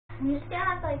I'm just gonna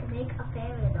have to like make a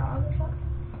family dog or something.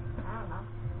 I don't know.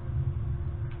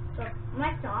 So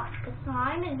my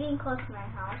slime is getting close to my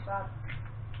house, so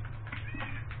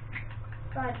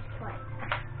I just play.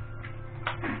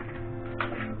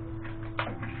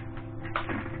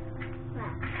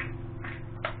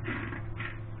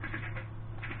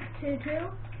 Two.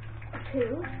 So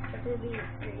this would be 3.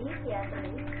 Yeah, 3.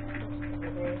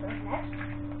 There you go. Next.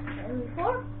 That would be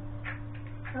 4.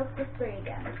 Nope, just 3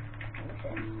 again. And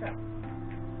 6. So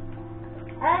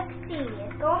let's see.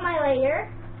 Let's go on my layer.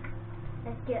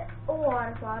 Let's get a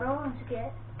water bottle. Let's get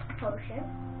a potion.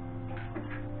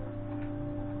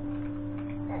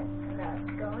 Let's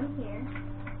go in here.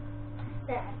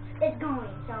 There. It's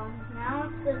going. So now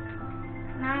let's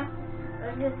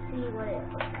just see what it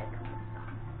looks like.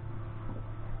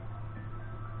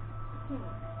 I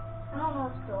don't know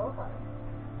what's going on,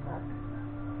 but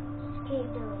just keep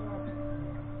doing it.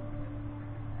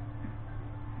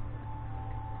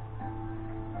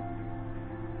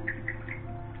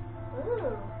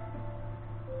 Ooh.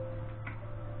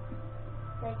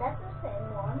 Wait, that's the same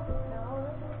one. No,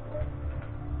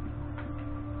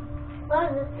 what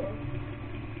is this thing?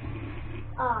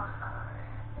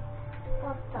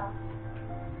 What the?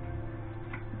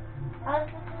 I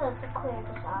just have to clear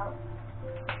this out.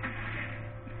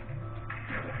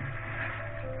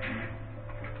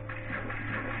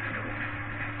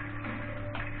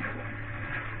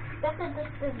 Guess it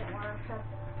just doesn't work. So.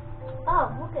 Oh,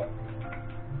 look it.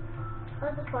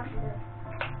 What's this question do?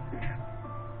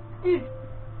 Dude,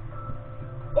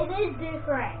 it is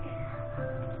different.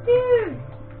 Dude,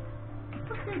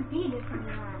 how could it be different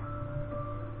than that?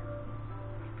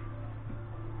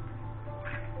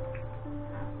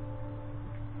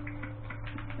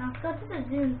 Now let's go to the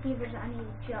zoo and see if there's any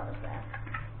gels left.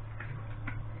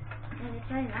 And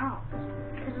it's right now.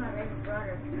 Because of my baby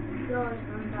brother. He always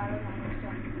runs out of them and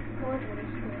stuff. Always really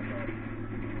stupid.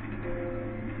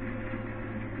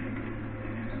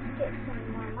 Just get some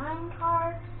more mine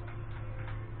cards.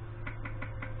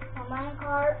 A mine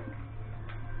card.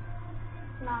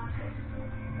 Now this.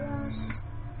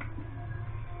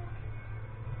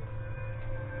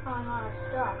 Oh no, it's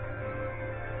stuck.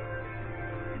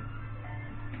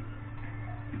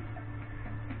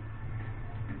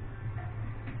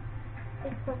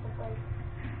 It's perfectly.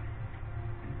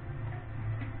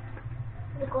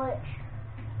 The glitch.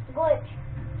 The glitch.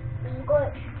 This is a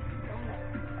glitch.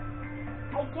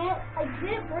 I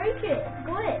can't break it. It's a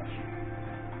glitch.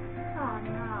 Oh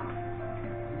no.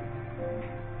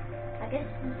 I guess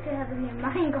it's gonna have to be a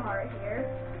mine card here.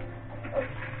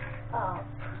 Oh.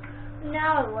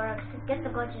 Now it works. Get the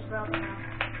glitches broken now.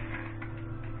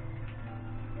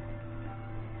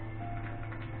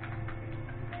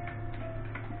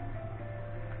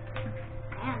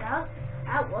 Man,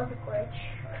 that was a glitch.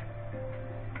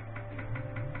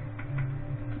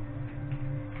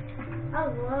 That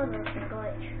was a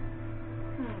glitch.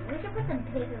 We should put some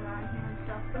paper around here and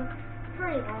stuff, but it's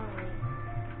pretty lonely.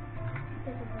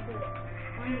 This is a bit.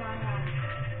 One by one.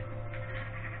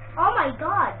 Oh my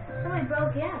god! Somebody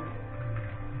broke in.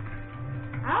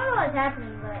 I don't know what's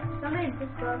happening, but somebody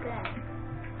just broke in.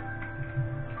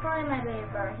 It's probably my baby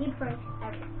brother. He breaks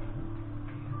everything.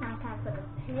 Now time for the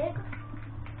pig.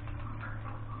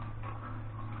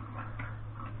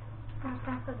 Now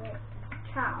time for the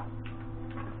cow.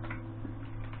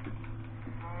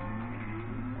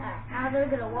 Now they're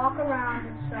gonna walk around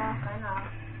and stuff, I know.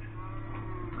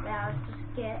 Now let's just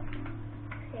get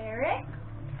parrot.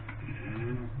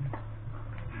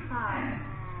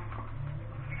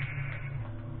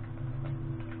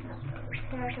 Let's put the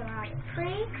parrot around the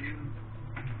tree.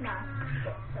 Now let's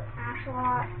get some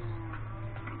axolotls.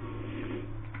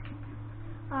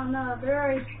 Oh no, they're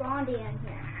already spawned in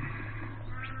here.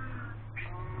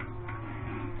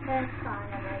 That's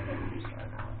kind of like it.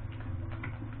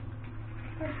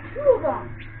 There's 2 of them.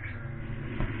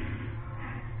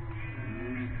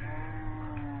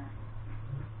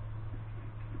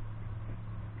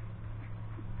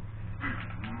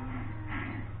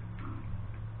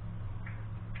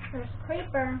 There's a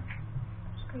creeper.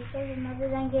 Creepers and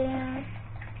everything getting out.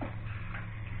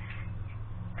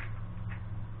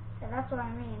 So that's what I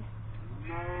mean.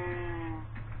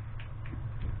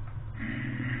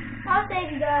 I'll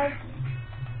save you guys.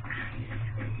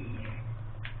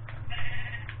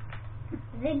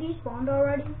 They despawned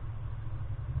already?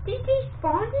 They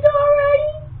despawned it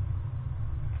already?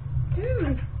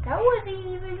 Dude, that wasn't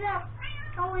even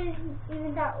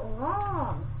that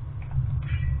long.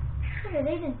 Look at,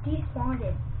 they just despawned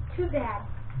it. Too bad.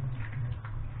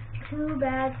 Too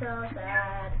bad, so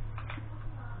sad.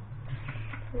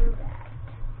 Too bad.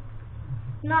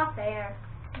 Not fair.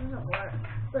 It doesn't work.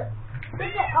 But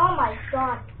Oh my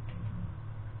god.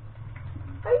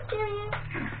 Are you serious?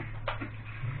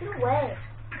 Get away.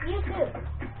 You too.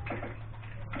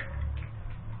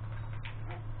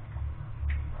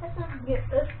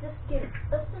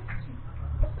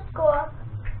 Let's just go up.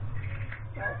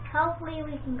 Hopefully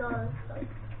we can go this way.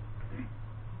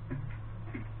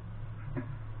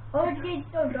 Oh, it's getting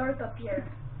so dark up here.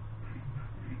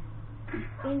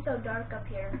 It's getting so dark up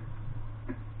here.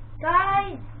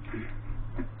 Guys!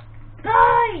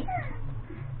 Guys!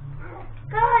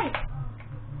 Guys!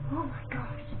 Oh my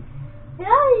gosh.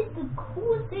 That is the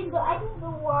coolest thing, but I don't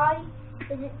know why.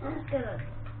 Is it just gonna...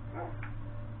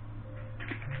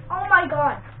 Oh my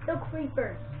god! The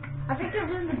creepers. I think they're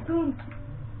doing the boom.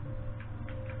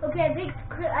 Okay, I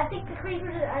think the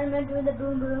creepers are doing the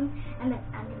boom boom, and then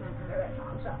Enderman are the red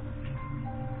song. So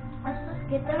let's just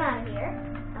get them out of here.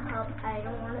 I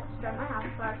don't want to start my house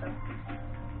fire. So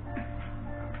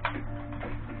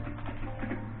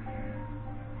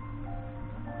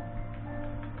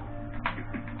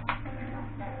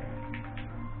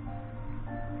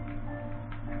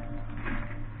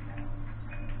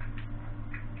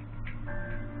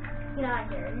get out of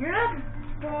here. You're not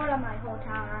blowing up my whole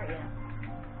town, aren't you?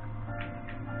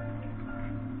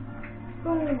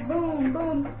 Boom, boom,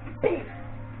 boom, bam!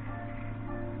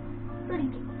 Let's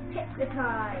get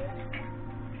hypnotized.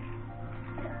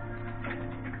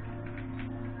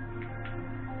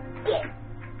 Get!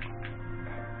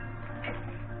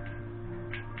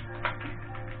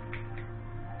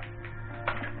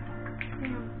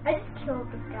 I just killed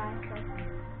this guy. So.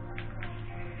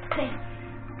 Bam!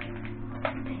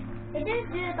 They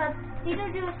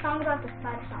didn't do a song about the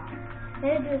spider song. They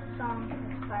didn't do a song about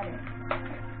the spider.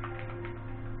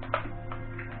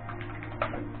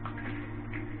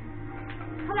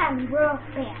 Come at me, bro.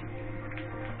 Bam.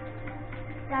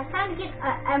 Now it's time to get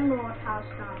an emerald house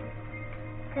done.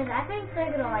 Because I think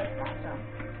they're gonna like that, so.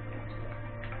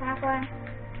 Halfway.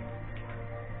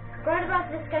 Right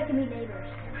about this guy can be neighbors.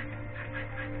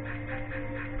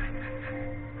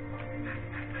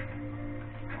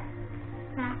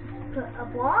 Now put a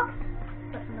block.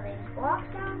 Put some of these blocks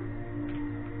down.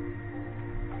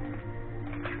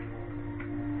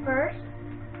 First,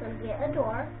 we'll get a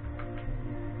door.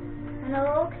 And it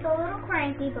looks a little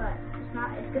cranky, but it's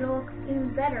not. It's gonna look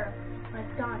even better when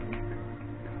it's done.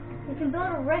 You can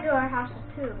build regular houses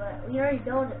too, but we already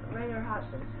built regular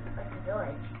houses, like the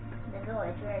village. In the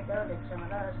village, we already built some of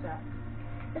those stuff.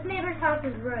 This neighbor's house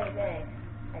is really big,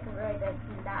 like really big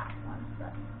than that one.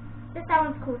 But this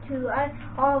one's cool too.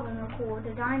 All of them are cool.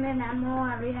 The diamond, emerald,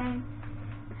 everything.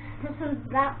 This one's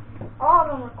that. All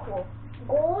of them are cool.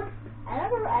 Gold. I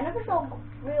never saw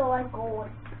real life gold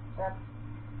stuff.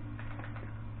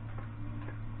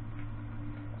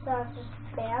 So it's just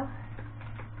spam.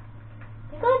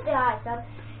 You could die, so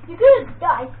you could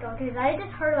die, skeletons. I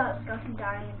just heard about skeletons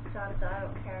dying and stuff, so I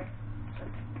don't care. So,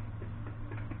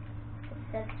 it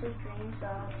says sweet dreams, so I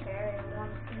don't care.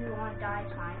 If you want to die,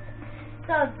 it's fine.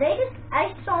 So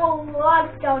I saw a lot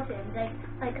of skeletons,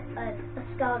 like a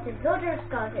skeleton, villager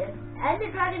skeleton,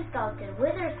 ender dragon skeleton,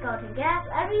 wither skeleton, gas,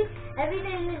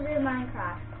 everything is in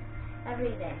Minecraft.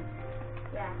 Everything.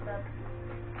 Yeah, so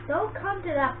don't come to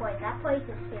that place. That place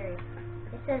is scary.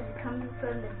 It says it comes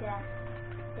from the dead.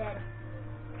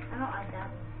 I don't like that.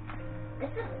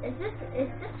 It's just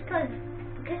because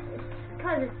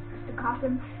it's the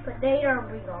costume, but they are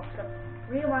real. So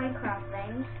real Minecraft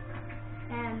things.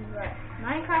 And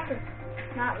Minecraft is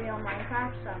not real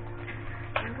Minecraft, so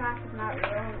Minecraft is not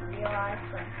real life,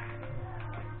 so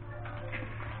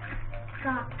it's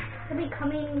gonna be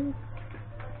coming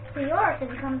to yours if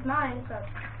it becomes mine, so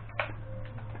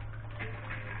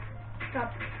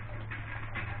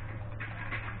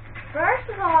first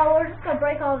of all, we're just gonna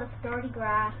break all this dirty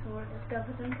grass, and we're just gonna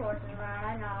put some torches around.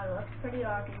 I know it looks pretty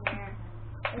dark in here.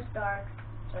 It's dark,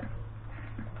 so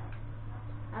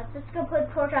I'm just gonna put a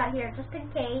torch out here just in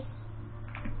case.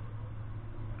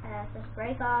 And let's just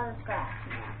break all this grass.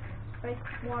 Yeah, let's break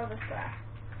more of this grass.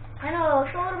 I know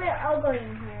it's a little bit ugly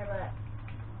in here, but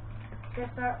it's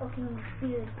gonna start looking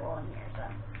beautiful in here. So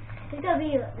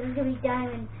there's gonna be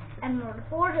diamond, emerald.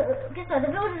 Guess what? The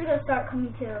villagers are gonna start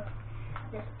coming to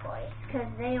this place because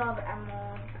they all have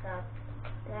emerald and stuff.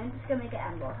 Then I'm just gonna make an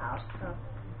emerald house. So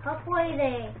hopefully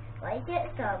they like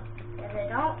it. So if they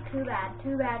don't, too bad.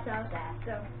 Too bad. So sad.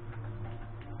 So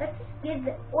let's just give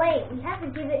it. Wait, we have to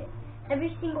give it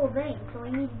every single thing. So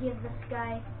we need to give this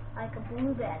guy like a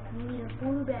blue bed. We need a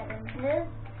blue bed in his,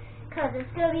 cause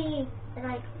it's gonna be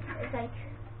like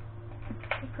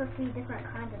it's supposed to be different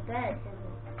kinds of beds and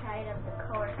kind of the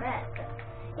color bed. So,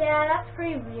 yeah, that's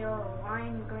pretty real.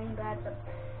 Lime green bed. So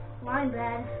lime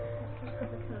bed. Let's just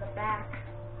put this in the back.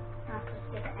 Now let's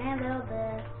get the anvil,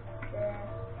 this.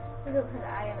 We're gonna put the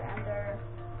iron under.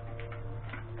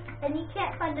 And you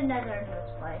can't find another in this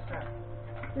place, so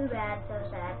too bad, so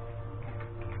sad.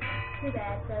 Too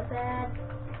bad, so sad.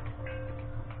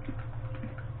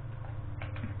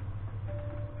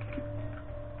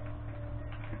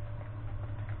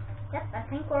 Yep, I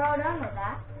think we're all done with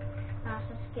that. Now let's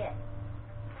just get.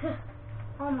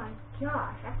 Oh my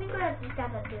gosh, I think we just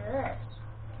gotta do this.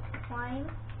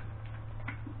 Fine.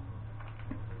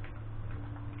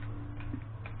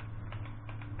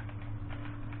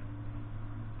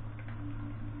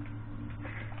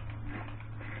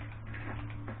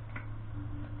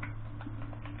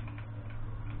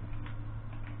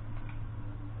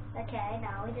 Okay,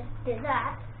 now we just did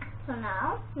that. So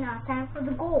now it's time for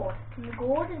the gold. And the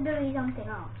gold is doing something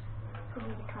else. Could be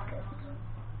the compass.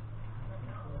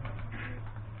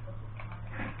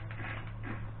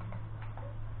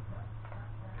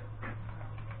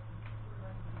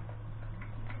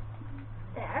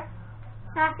 There.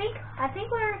 Now I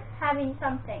think we're having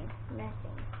something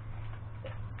missing.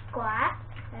 Glass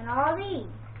and all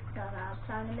these. So now it's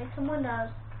time to make some windows.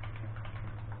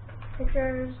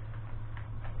 Pictures.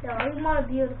 So we want a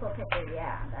beautiful picture,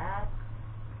 yeah, that.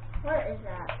 What is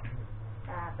that?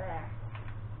 There.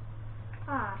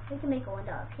 We can make a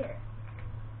window up here.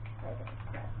 Like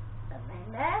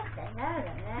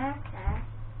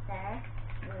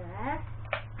there.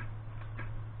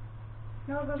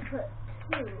 No, we're gonna put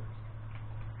two.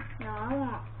 No, I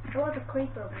want the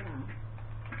creeper one.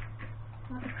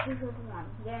 I want the creeper one.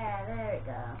 Yeah, there we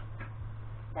go.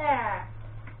 There.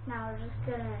 Now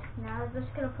we're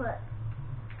just gonna put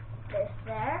this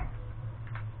there.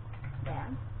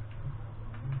 Bam.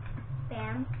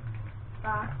 Bam.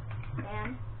 Bam.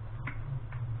 Bam.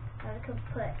 Now we can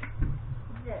put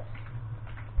this.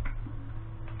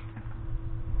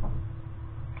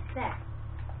 There.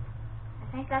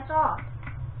 I think that's all.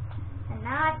 And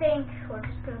now I think we're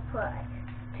just gonna put like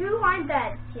 2 line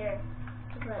beds here.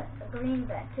 Put a green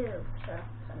bed too, so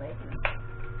somebody can.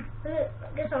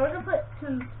 So we're gonna put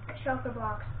some shulker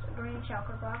blocks, green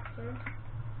shulker blocks here.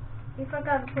 We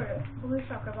forgot to put a blue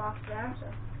shulker box there, so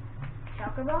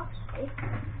shulker box, right?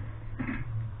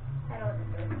 That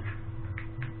wasn't good.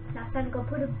 Now it's time to go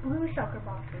put a blue shulker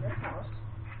box in this house.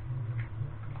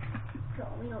 So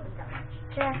we don't need that much.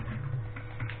 Check.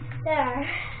 There.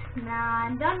 Now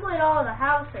I'm done with all the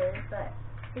houses, but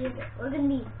we're gonna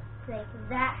need like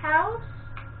that house.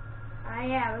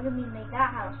 Yeah, we're gonna need to make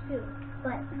that house too.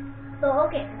 But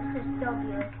okay, this is so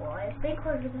beautiful. I think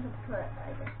we're gonna put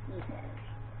this edge.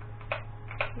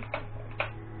 It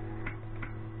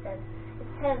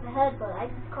has a head, but I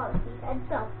just call it the head.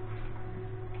 So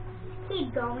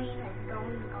keep going and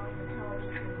going until we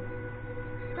can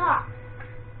stop.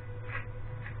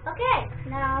 Okay,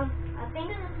 now I think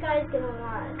this guy's gonna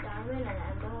want a diamond and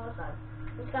emerald. So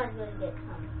this guy's gonna get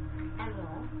some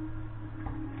emerald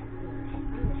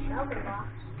in the shelter box.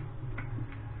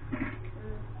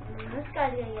 And then this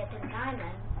guy's gonna get some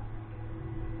diamond.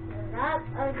 And that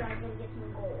other guy's gonna get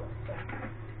some gold. So.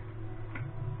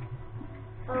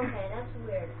 Okay, that's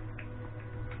weird.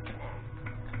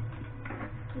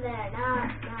 There,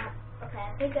 now, okay,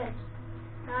 I think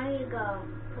now I need to go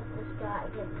put this guy,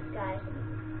 give this guy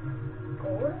some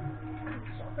gold.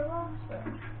 Shelter box, but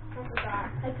I forgot.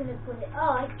 I couldn't put it.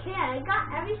 Oh, I can't. I got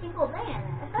every single thing in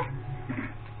it.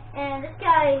 And this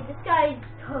guy's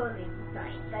totally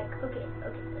nice. Like, okay.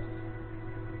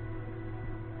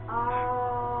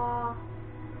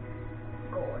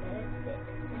 Gold, and it's thick.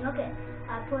 And okay.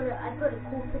 I put a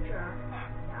cool picture on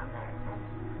down there.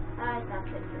 I like that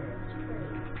picture. It's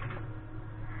pretty.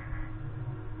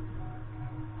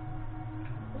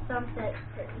 The sunset's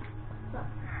pretty. So,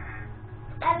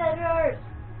 editors.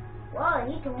 Well,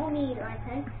 he told me I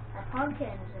think that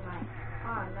pumpkins in my.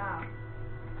 Oh no.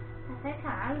 I think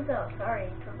I'm so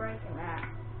sorry for breaking that.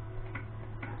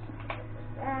 Put this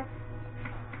back.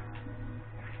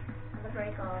 I'm gonna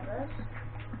break all of this.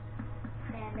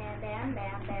 Bam, bam, bam,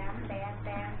 bam, bam, bam,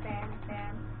 bam, bam,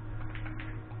 bam.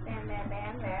 Bam, bam,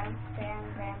 bam, bam, bam,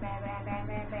 bam, bam, bam, bam,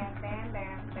 bam, bam, bam,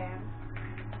 bam, bam.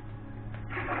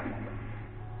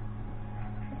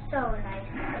 It's so nice.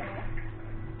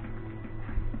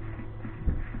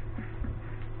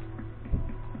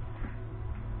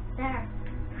 There.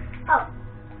 Oh.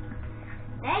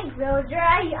 Thanks, villager.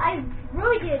 I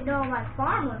really didn't know my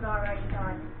farm was already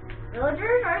done.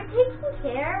 Villagers, are you taking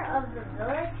care of the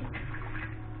village?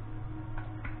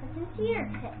 I can see you're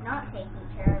not taking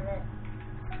care of it.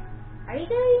 Are you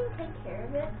going to even take care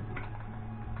of it?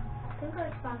 I think I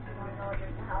found some more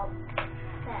villagers to help.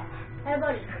 There.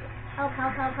 Everybody, help.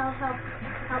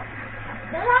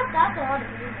 That's a lot of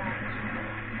green lights.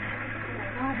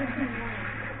 Oh, this is annoying.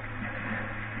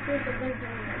 Here's a big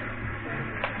green light.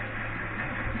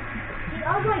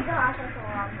 Oh my gosh, that's a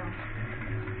lot of them.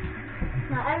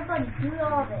 Now everybody do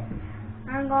all of it.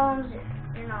 Iron golems,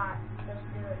 you're not. Just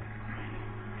do it.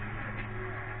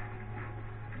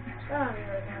 I don't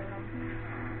really know them.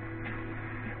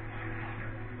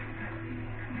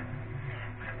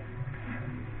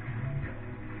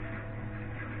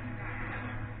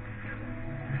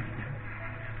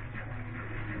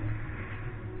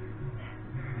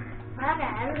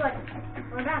 Okay, everybody,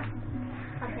 we're done.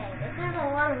 Okay, if there's a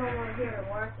lot of them over here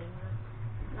working,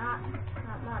 not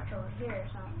much over here,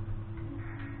 so.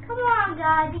 Come on,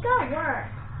 guys, you gotta work.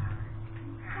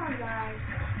 Come on, guys.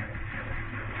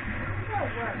 You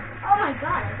gotta work. Oh my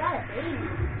god, I got a baby.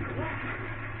 Yeah.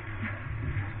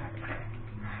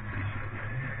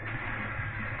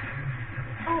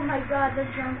 Oh my god,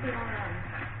 they're jumping on them.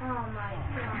 Oh my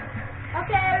god.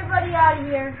 Okay, everybody out of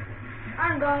here.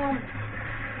 I'm going.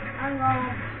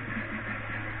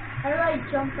 Everybody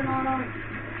jumping on them.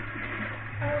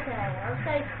 Okay, looks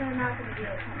like they're not going to be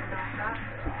coming off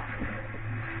after all.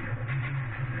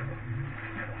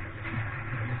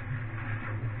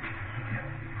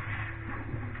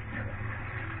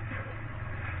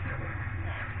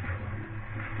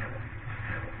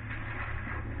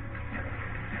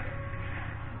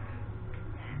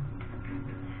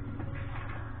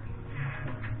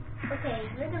 Okay,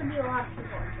 there's going to be a lot of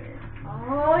people here.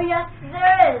 Oh, yes,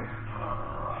 there is.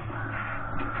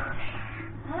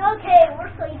 Okay,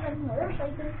 we're sleeping.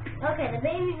 Okay, the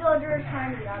baby villager is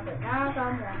trying to get up, but now it's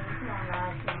all morning. Come on,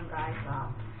 guys,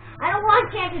 stop. I don't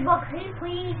want candy book.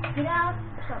 Please, get out.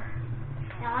 So,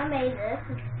 now I made this.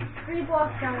 It's 3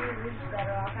 blocks down the reach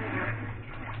better off. I know.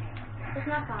 It's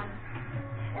not fun.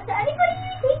 Does anybody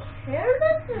take care of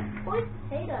this? There's poised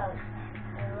potatoes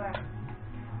everywhere.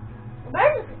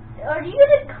 Are you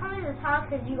gonna come in this house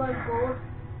because you got gold?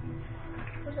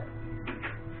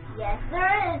 Yes,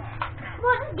 there is. Come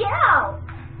on, just get out.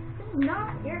 This is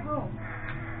not your home.